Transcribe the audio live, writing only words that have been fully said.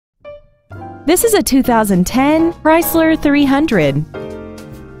This is a 2010 Chrysler 300.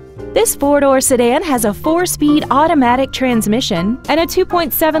 This four-door sedan has a 4-speed automatic transmission and a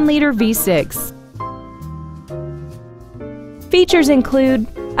 2.7-liter V6. Features include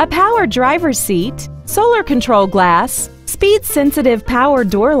a power driver's seat, solar control glass, speed-sensitive power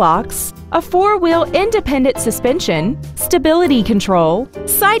door locks, a 4-wheel independent suspension, stability control,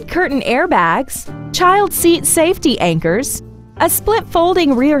 side curtain airbags, child seat safety anchors, a split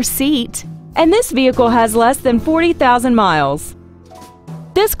folding rear seat, and this vehicle has less than 40,000 miles.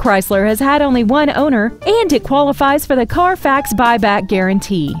 This Chrysler has had only one owner and it qualifies for the Carfax buyback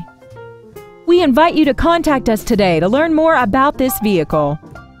guarantee. We invite you to contact us today to learn more about this vehicle.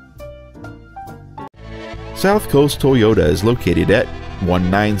 South Coast Toyota is located at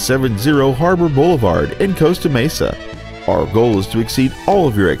 1970 Harbor Boulevard in Costa Mesa. Our goal is to exceed all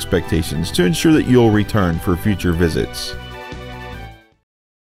of your expectations to ensure that you'll return for future visits.